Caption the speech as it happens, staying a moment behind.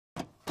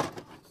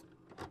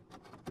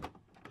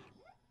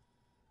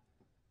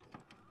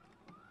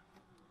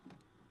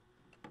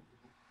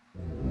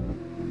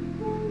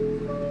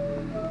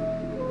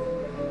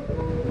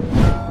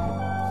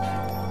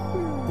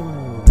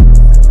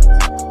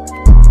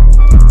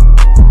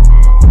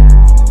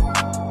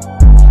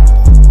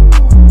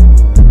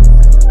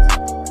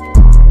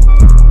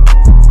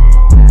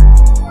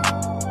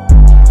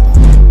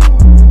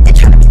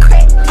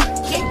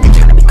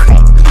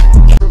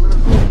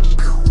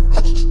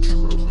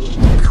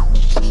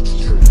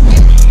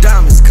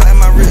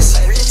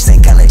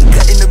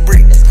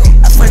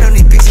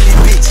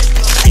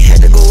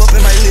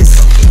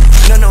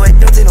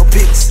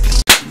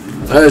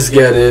Let's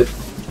get it.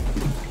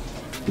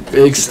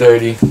 Big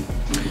sturdy.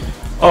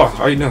 Oh,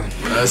 how you doing?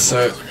 That's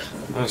it.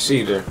 I see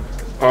you there.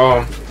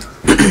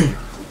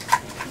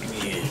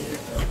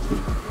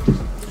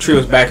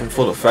 Trio's back in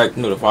full effect.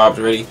 You know the vibes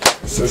already.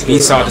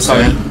 Bside, that's how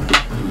you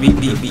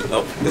beat.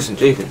 Oh, listen,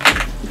 Jacob.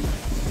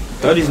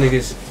 Tell these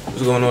niggas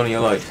what's going on in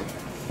your life.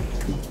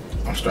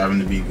 I'm striving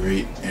to be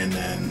great, and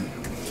then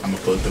I'm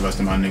gonna put the rest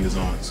of my niggas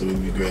on, so we'll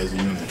be great as a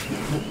unit.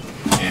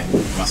 And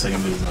my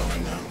second video is out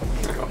right now.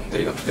 There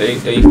you go.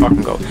 There you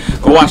fucking go.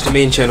 Go watch the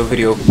main channel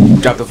video.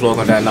 Dropped a vlog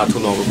on that not too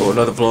long ago.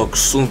 Another vlog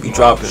soon be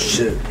dropping.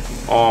 Shit.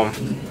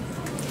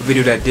 The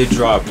video that did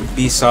drop,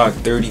 Bside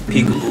 30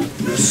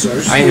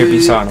 Peekaboo. I ain't hear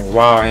Bside in a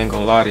while. I ain't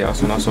gonna lie to y'all.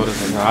 So when I saw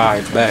this, like,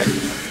 alright, back.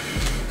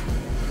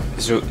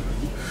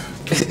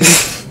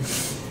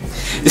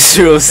 It's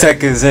 0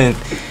 seconds in.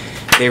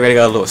 They already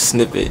got a little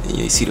snippet. And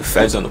you see the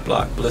feds on the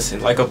block. But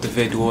listen, like up the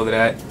vid, do all of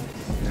that.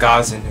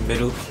 Guys in the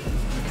middle.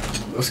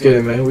 Let's get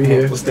it, man. We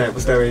here. What's that?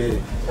 What's that right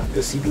here?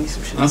 The CD,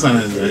 some shit. That's not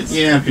that.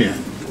 Yeah,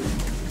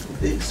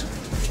 This.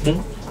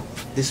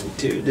 This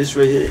material. This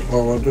right here.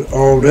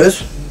 Oh,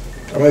 this?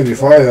 That might be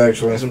fire,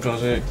 actually. That's what I'm trying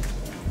to say.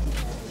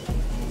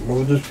 What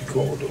would this be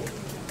called, though?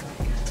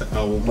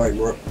 Towel. Like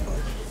what?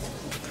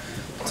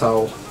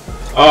 Towel.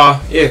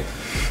 Yeah.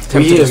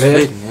 We here,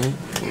 man.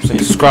 I'm saying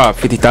subscribe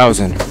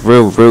 50,000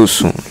 real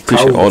soon.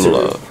 Appreciate all the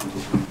love.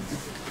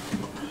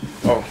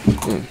 Oh,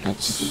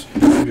 that's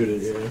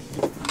good, yeah.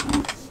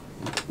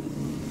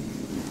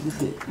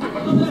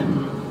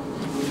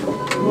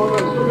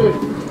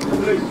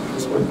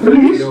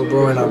 Yo,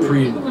 bro, and I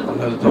pre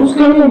another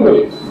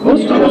thing.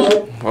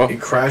 It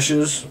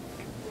crashes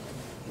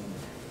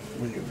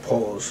when you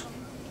pause.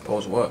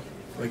 Pause what?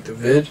 Like the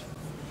vid.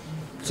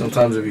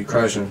 Sometimes it be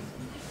crashing.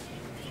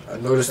 I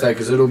noticed that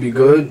because it'll be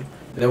good, and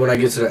then when I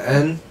get to the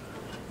end,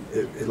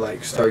 it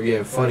like start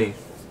getting funny.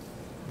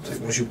 It's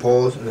like once you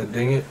pause and then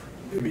ding it,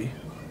 it be.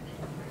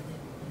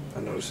 I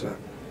noticed that.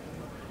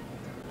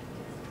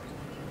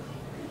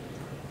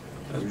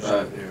 That's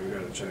bad. Yeah, we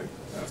gotta check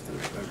after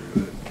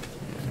every vid.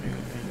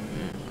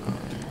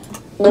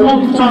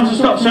 Time to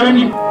stop showing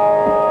you.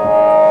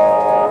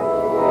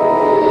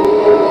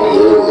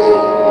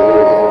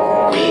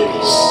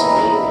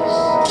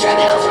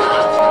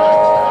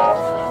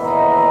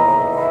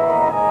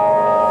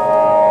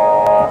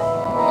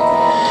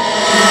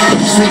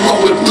 Sweep up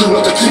with a broom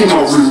like to clean my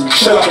room.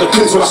 Shell out the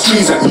pins when I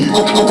squeeze at you.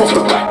 Hop off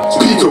the back,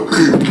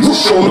 Peekaboo.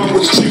 Whoosh your man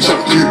with the street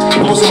champ blue.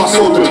 I was on my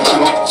soul doing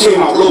banger.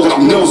 Came out loaded up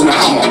nails and a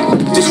hammer.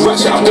 This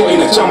ratchet I got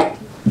in a jammer.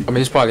 I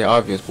mean, it's probably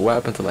obvious, but what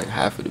happened to like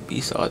half of the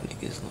Bside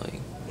niggas? Like,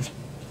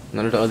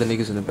 none of the other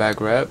niggas in the back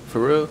rap, for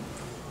real?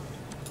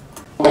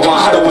 Oh,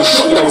 I had a one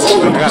shot that was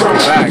holding my ground.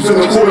 From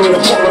the corner in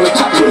the pot on the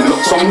tap with a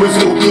look. So I'm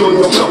moving it will be on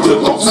your block with a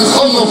box. It's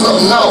on your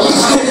block now.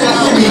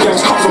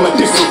 B-gangs cut from a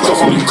different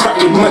cloth. I'm cracked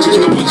with magic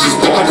in the witches.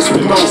 But I just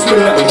spin around,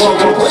 spinning at the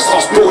Wild Wild West.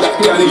 Ask bro, that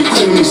guy nearly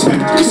called me.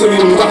 They say we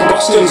only rap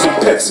about skins on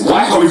pets.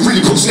 Why? How we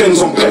really put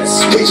skins on pets.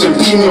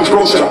 H&P me and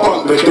bro shot a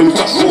bunk bed. Then we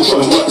touch roll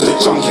shot and work to the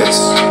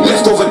junkettes.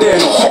 Left over there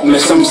in a hot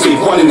mess. And we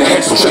save one in the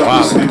head, so shut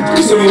up.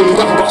 They say we only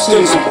rap about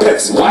skins on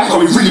pets. Why? How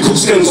we really put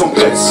skins on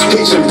pets.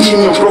 H&P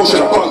me and bro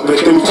shot a bunk bed.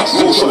 Then we touch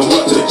roll shot and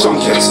work to the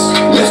junkettes.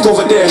 Left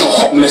over there in a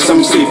hot mess. And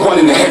we save one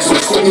in the head, so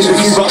the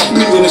interviews about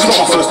bleeding. It's not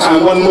my first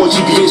time. One more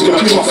GBH gonna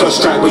be my first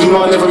strike. But you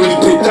know I never really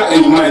paid that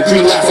any mind.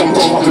 Green light from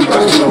bro up and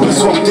back, you know.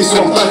 This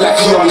one bad like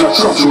you on a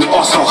truck. You would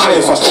ask how high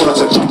if I told her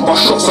to jump. Our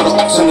shots are the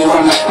ups and they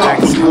run like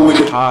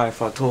that. High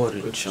if I told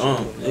her to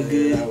jump,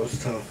 nigga. That was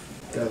tough.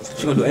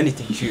 She gonna do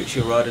anything.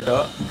 She'll ride it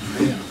up.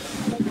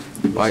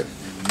 Like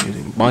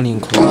money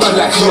and clothes. Bad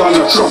like you on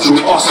a truck. You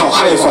would ask how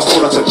high if I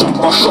told her to jump.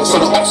 Our shots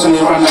are the ups and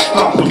they run like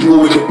that. But you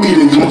with the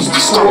beating, you must be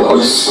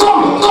strong.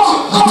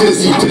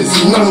 Dizzy,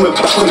 none went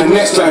back on the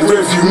next line.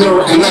 Rearview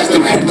mirror, recognize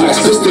them headlights.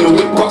 Fist in a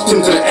whip, bucked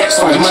into the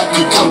X-Line. Might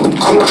be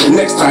come back the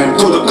next time.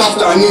 Told the guff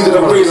that I needed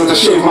a razor to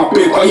shave my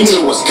beard, but you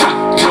knew it was cat.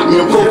 Me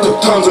and bro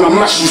took turns on a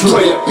mash, used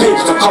toilet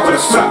paper to cover the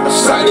fat.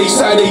 Saturday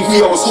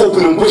V, I was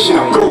hoping and wishing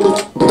I broke.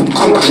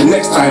 Come back the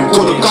next time.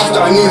 Told the guff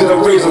that I needed a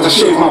razor to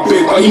shave my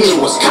beard, but you knew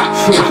it was cat.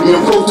 Me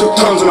and bro took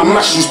turns on a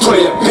mash, used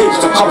toilet paper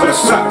to cover the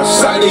fat.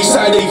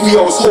 Saturday V,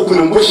 I was hoping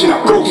and wishing I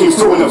broke. Came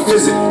through in a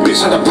visit.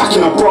 Bitch had a pack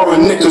in a bra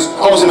and knickers.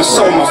 I was in a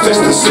cell with my vest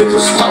and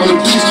slippers. Out on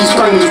the keys,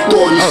 banging the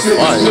door. You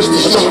slippers, wish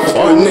these strong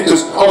bra and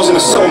knickers. I was in a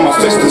cell with my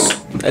vest and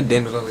slippers. That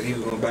didn't look like he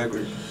was going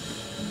backwards.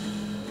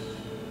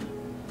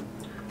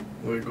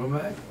 Wait, go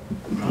back?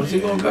 Was he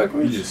going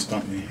backwards? You just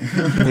stumped me.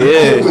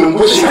 Yeah. When I'm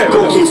wishing I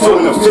broke, came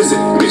through in a visit.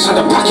 Bitch had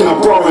a pack in a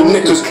bra and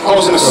knickers. I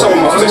was in a cell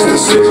with my vest and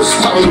slippers.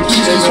 Out on the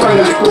keys,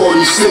 banging the door.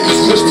 You slippers,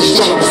 wish these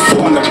strong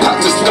before. And the pack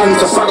just landed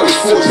the fact that was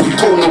forged. You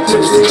told no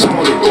tips to jam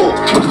on the door.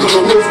 Back on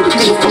the road with the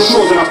thing for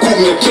sure. Then I called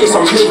me a case I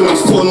was living on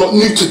for. Not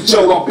new to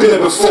jail, I've been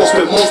there before.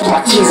 Spent most of my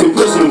teens in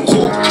prison and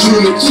court.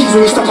 June the keys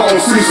when we step out on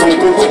free phone.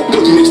 Bro got a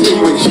body next day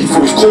when he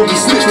for his cold. He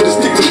snitched with a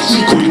stick to the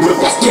Chico. You would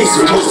have lost case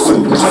if it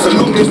wasn't for. Has a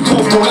long day 12,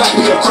 don't like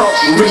me a crouch.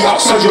 Really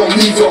outside, you don't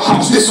leave your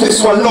house.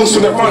 This one long,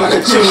 swing it round like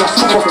a gym. Like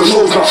chop off the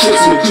nose, now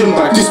flex in the gym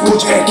bag. This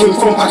butch air came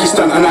from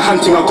Pakistan, and a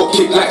hand thing I got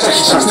kicked like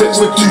Jackie Chan. Steps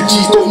with 2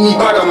 G's, don't need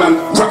bagger, man.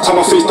 Wrapped on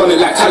my face, done it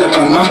like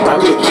Taliban. Man,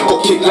 brag it,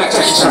 got kicked like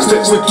Jackie Chan.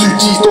 Steps with 2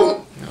 G's,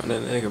 don't. No,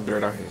 that nigga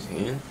blurred out his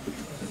hand.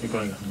 You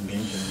probably got some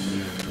game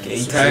time.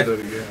 Game tag.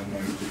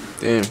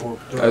 Damn,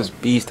 that's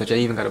beast that you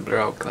even gotta blur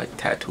out like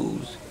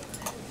tattoos.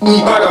 Me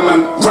bagger,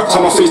 man, wrapped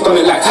on my face, done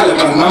it like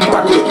Taliban. Man,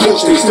 back with a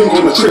torch, they finger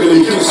on the trigger, let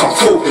me give it some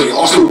foreplay.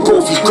 Arsenal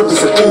trophy, gripping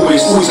said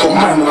always got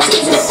mine when I step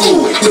to that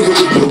doorway. Take a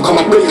good look,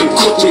 I'm a blatant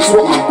cut, chase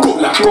what man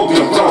got like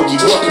Bobby and Rowdy.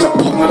 Working a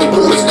pop, now the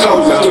ball is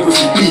cloudy. I gave a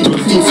few beat to the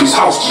theme for his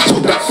house.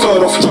 Took that third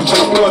off, truck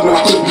trying to bird, man,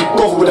 I couldn't be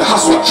bothered with the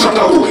hassle, I truck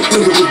out the way.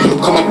 Take a good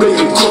look, I'm a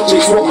blatant cut,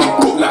 chase what man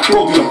got like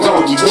Bobby and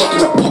Rowdy.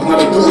 Working a pop, now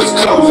the ball is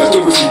cloudy. I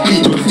gave a few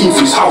beat to the theme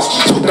for his house.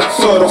 Took that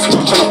third off,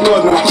 truck trying to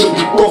bird, man, I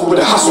couldn't be bothered with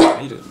the hassle.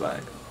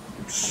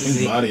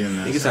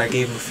 Niggas I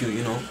gave him a few,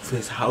 you know, for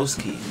his house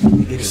keys.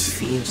 He gave his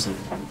theme some.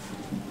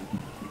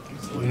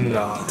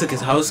 Nah. He took his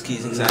house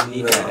keys and said, I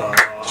need that.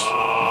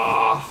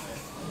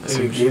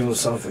 He gave him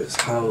some for his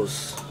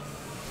house.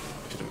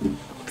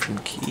 Some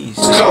keys.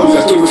 Cloudy, I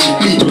gave a few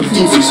beat to the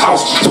theme for his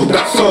house. Took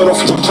that third off,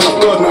 truck trying to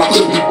bird, man, I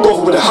couldn't be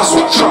bothered with the hassle.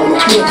 I tried on a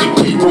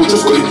big bro,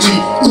 just got a G.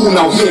 Ooh,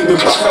 now he ain't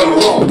been back out in a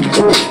while.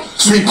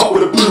 Sweep up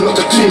with a broom, not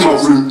to clean my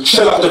room.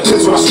 Shell out the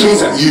tins when I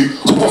squeeze at you.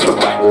 Hop off the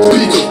back,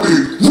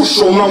 Peekaboo. Whoosh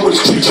your man with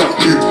his street champ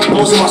blue. I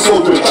was in my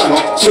soul doing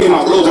banner. Came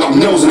out loaded up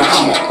nails and a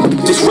hammer.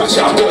 This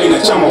ratchet I got in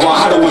a jammer, but I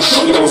had a one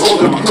shot that was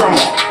older than my grandma.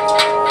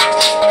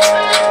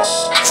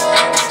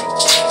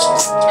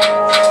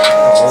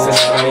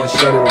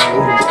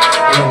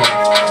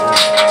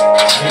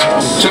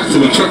 Check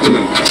to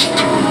them.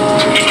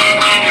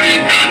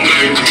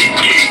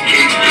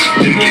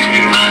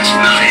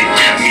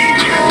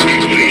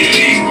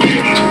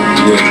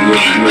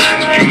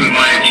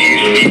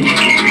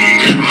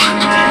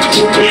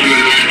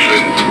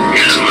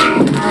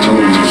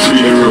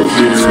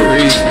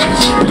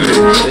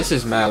 This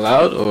is mad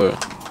loud, or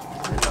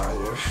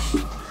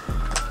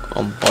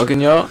I'm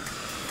bugging y'all.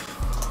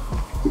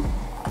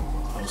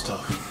 That was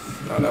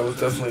tough. Nah, that was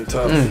definitely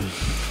tough.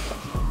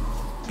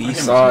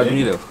 Bside, we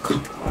need to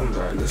come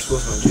back. This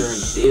was my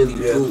journey daily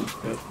food.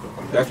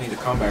 Definitely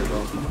the comeback, bro.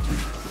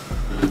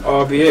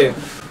 Oh, but yeah,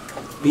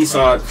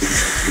 Bside.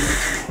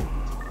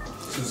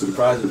 This is a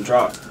surprising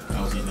drop.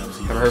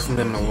 Haven't heard from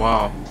them in a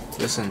while.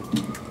 Listen,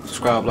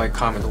 subscribe, like,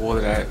 comment, all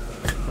of that.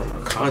 For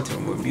my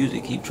content, more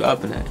music, keep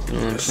dropping that. You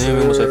know what I'm saying?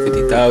 We almost like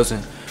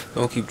 50,000.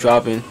 Don't keep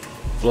dropping.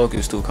 Vlog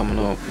is still coming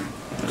up.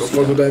 Go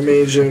fuck with that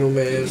main channel,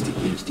 man.